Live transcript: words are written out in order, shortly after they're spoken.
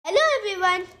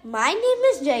everyone, my name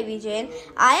is Jain.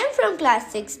 I am from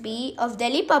class 6B of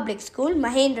Delhi Public School,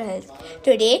 Mahendra Hills.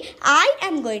 Today, I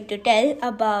am going to tell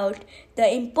about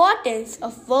the importance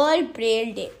of World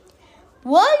Braille Day.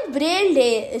 World Braille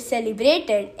Day is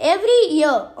celebrated every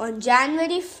year on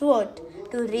January 4th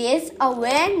to raise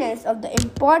awareness of the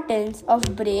importance of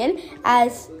Braille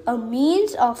as a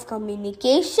means of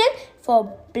communication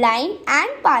for blind and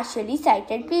partially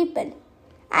sighted people,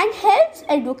 and helps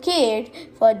advocate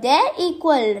for their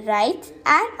equal rights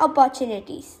and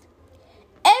opportunities.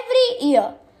 Every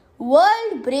year,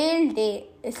 World Braille Day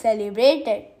is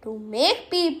celebrated to make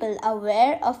people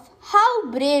aware of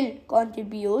how Braille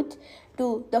contributes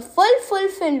to the full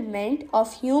fulfillment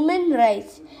of human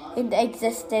rights in the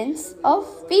existence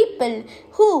of people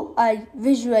who are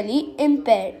visually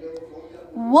impaired.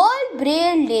 World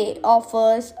Braille Day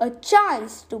offers a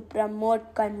chance to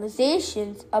promote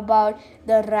conversations about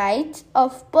the rights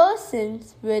of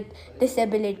persons with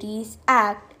disabilities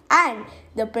act and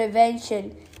the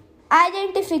prevention,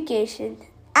 identification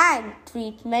and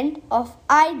treatment of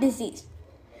eye disease.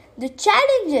 The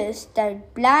challenges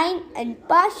that blind and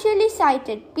partially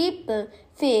sighted people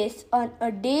face on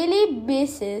a daily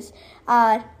basis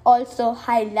are also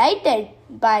highlighted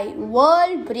by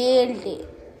World Braille Day.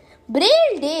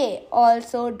 Braille Day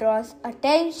also draws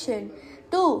attention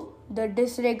to the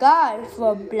disregard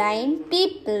for blind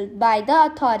people by the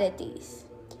authorities.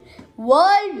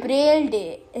 World Braille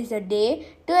Day is a day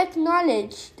to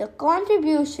acknowledge the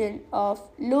contribution of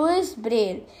Louis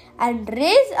Braille and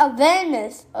raise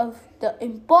awareness of the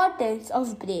importance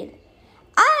of Braille.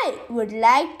 I would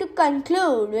like to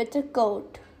conclude with a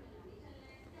quote.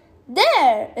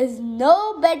 There is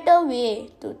no better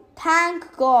way to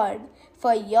thank God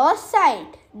for your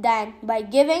sight than by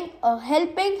giving a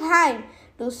helping hand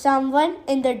to someone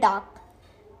in the dark.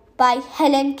 By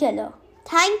Helen Keller.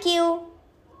 Thank you.